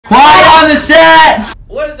set!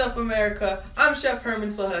 What is up, America? I'm Chef Herman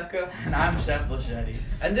Slaheka. And I'm Chef Lachetti.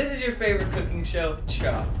 And this is your favorite cooking show,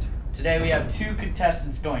 Chopped. Today we have two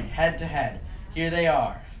contestants going head to head. Here they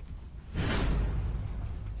are.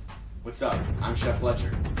 What's up? I'm Chef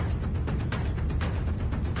Fletcher.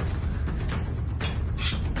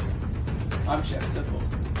 I'm Chef Simple.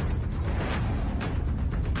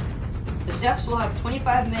 The chefs will have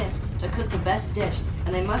 25 minutes to cook the best dish,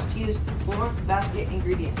 and they must use 4 basket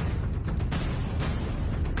ingredients.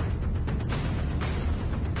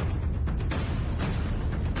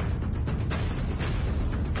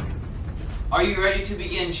 Are you ready to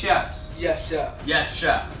begin, chefs? Yes, chef. Yes,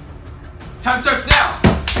 chef. Time starts now!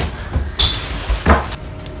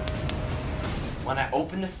 When I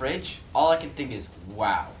open the fridge, all I can think is,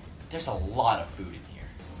 wow, there's a lot of food in here.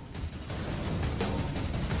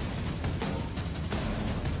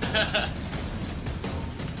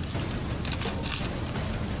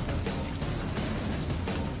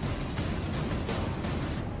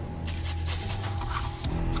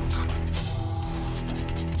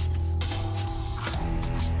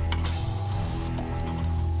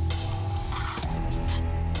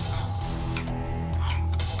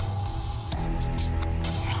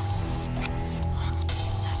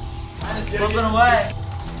 Slipping away.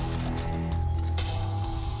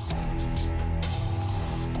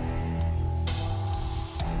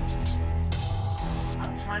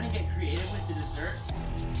 I'm trying to get creative with the dessert,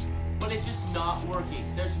 but it's just not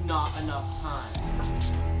working. There's not enough time.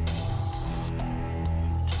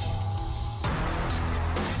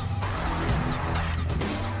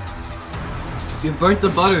 You burnt the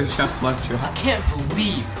butter, Chef Fletcher. I can't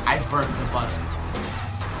believe I burnt the butter.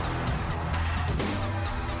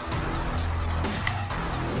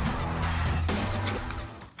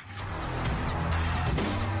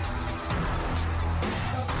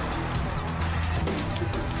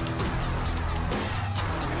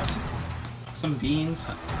 Some beans.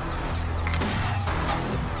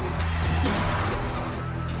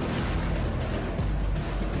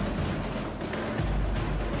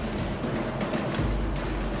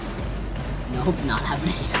 Nope, not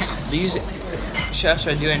happening. These chefs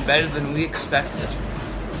are doing better than we expected.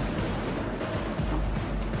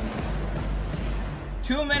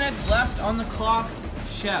 2 minutes left on the clock,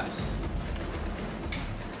 chefs.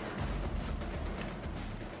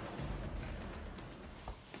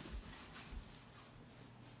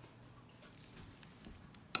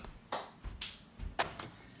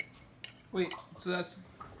 Wait, so that's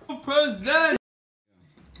present.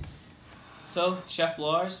 So, Chef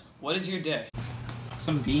Lars, what is your dish?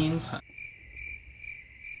 Some beans.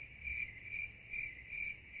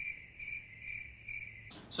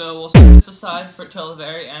 So we'll set this aside till the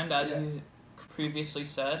very end, as we previously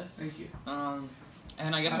said. Thank you.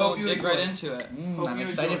 And I guess I we'll hope you dig enjoy right it. into it. I'm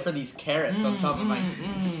excited for these carrots on top of my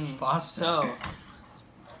pasta. So,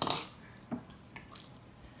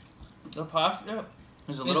 the pasta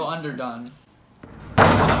It's a little underdone.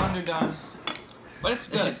 is underdone, but it's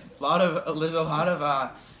good. There's a lot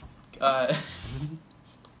of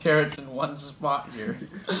carrots in one spot here.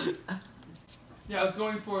 Yeah, I was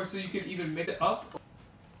going for so you could either mix it up.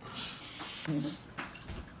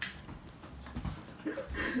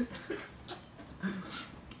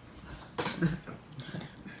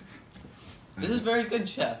 This is very good,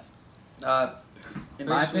 Chef. In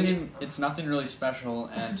my opinion, it's nothing really special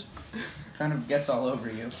and kind of gets all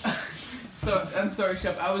over you. So I'm sorry,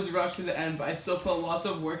 Chef. I was rushed to the end, but I still put lots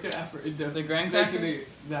of work and effort into The graham making crackers,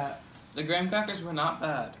 that. the graham crackers were not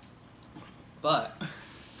bad, but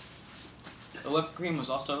the whipped cream was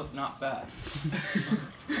also not bad.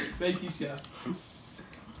 Thank you, Chef.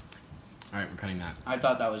 Alright, we're cutting that. I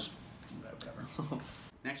thought that was whatever.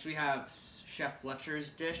 Next we have Chef Fletcher's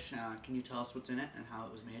dish. Can you tell us what's in it and how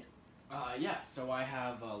it was made? Yeah, so I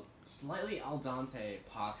have slightly al dente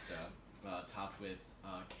pasta topped with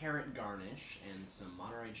carrot garnish and some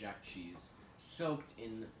Monterey Jack cheese soaked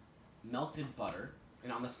in melted butter.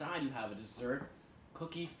 And on the side you have a dessert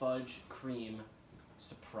cookie fudge cream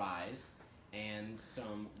surprise and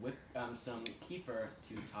some some kefir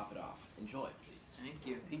to top it off. Enjoy, please. Thank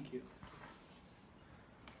you, thank you.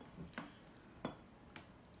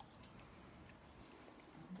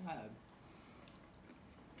 Bad.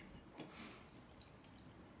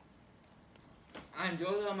 I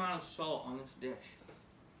enjoy the amount of salt on this dish.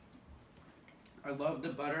 I love the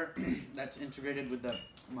butter that's integrated with the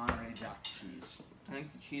Monterey Jack cheese. I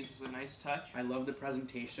think the cheese is a nice touch. I love the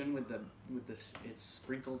presentation with this. It's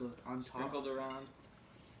sprinkled on top. Sprinkled around.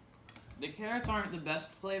 The carrots aren't the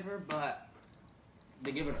best flavor, but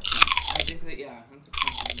They give it a. I think that, yeah, I think the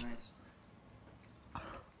crunch is nice.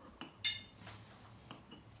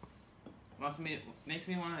 makes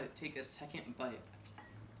me want to take a second bite.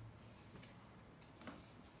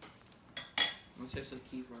 What's this a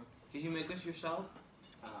key for? Did you make this yourself?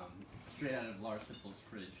 Straight out of Lars Sippel's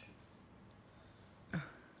fridge.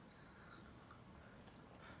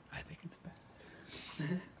 I think it's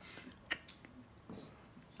bad.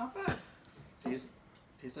 It's not bad.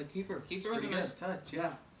 Tastes like kefir. Kefir was a Pretty nice good. touch,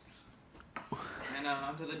 yeah. And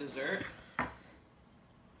onto the dessert.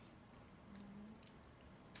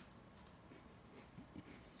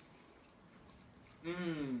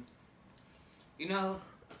 Mmm. You know,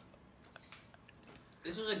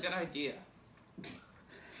 this was a good idea.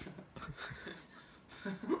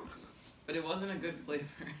 But it wasn't a good flavor.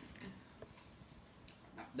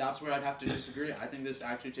 That's where I'd have to disagree. I think this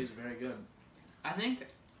actually tastes very good. I think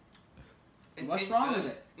it What's tastes wrong good.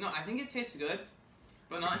 with it? No, I think it tastes good,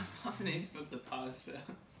 but not in combination with the pasta.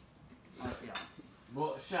 Yeah.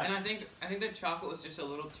 Well, chef. And I think the chocolate was just a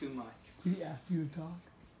little too much. Did he ask you to talk?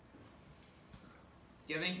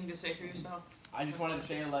 Do you have anything to say for yourself? I just wanted to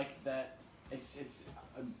say like that it's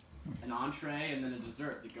an entree and then a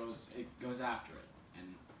dessert that goes after it. And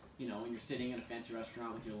you know, when you're sitting in a fancy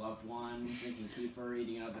restaurant with your loved one, drinking kefir,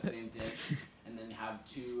 eating out of the same dish, and then have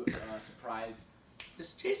two surprise.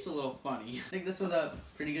 This tastes a little funny. I think this was a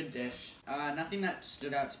pretty good dish. Nothing that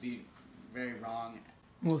stood out to be very wrong.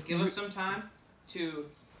 Well, Give us some time to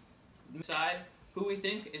decide who we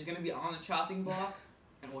think is going to be on the chopping block,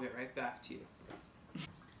 and we'll get right back to you.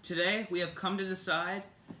 Today, we have come to decide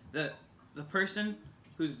that the person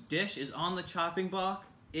whose dish is on the chopping block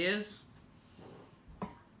is...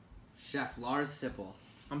 Chef Lars Sippel.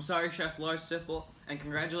 I'm sorry, Chef Lars Sippel, and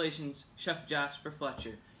congratulations, Chef Jasper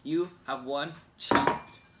Fletcher. You have won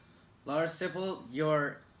chopped. Lars Sippel,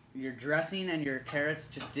 your dressing and your carrots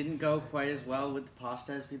just didn't go quite as well with the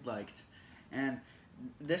pasta as we'd liked. And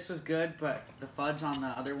this was good, but the fudge on the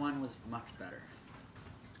other one was much better.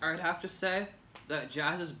 I'd have to say that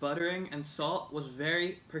Jazz's buttering and salt was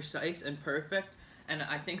very precise and perfect, and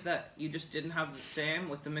I think that you just didn't have the same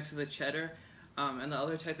with the mix of the cheddar and the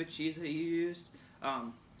other type of cheese that you used.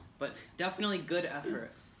 But definitely good effort.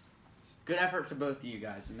 Good effort to both of you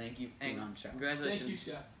guys, and thank you for being And on the show. congratulations. Thank you,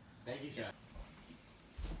 chef. Thank you, chef.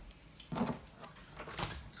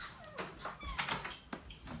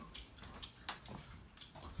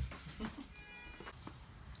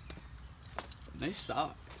 Nice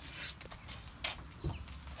socks.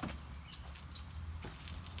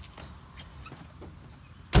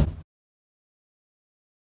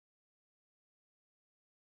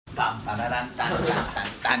 Dun, dun, dun, dun, dun,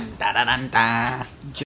 dun, dun, dun, dun, dun.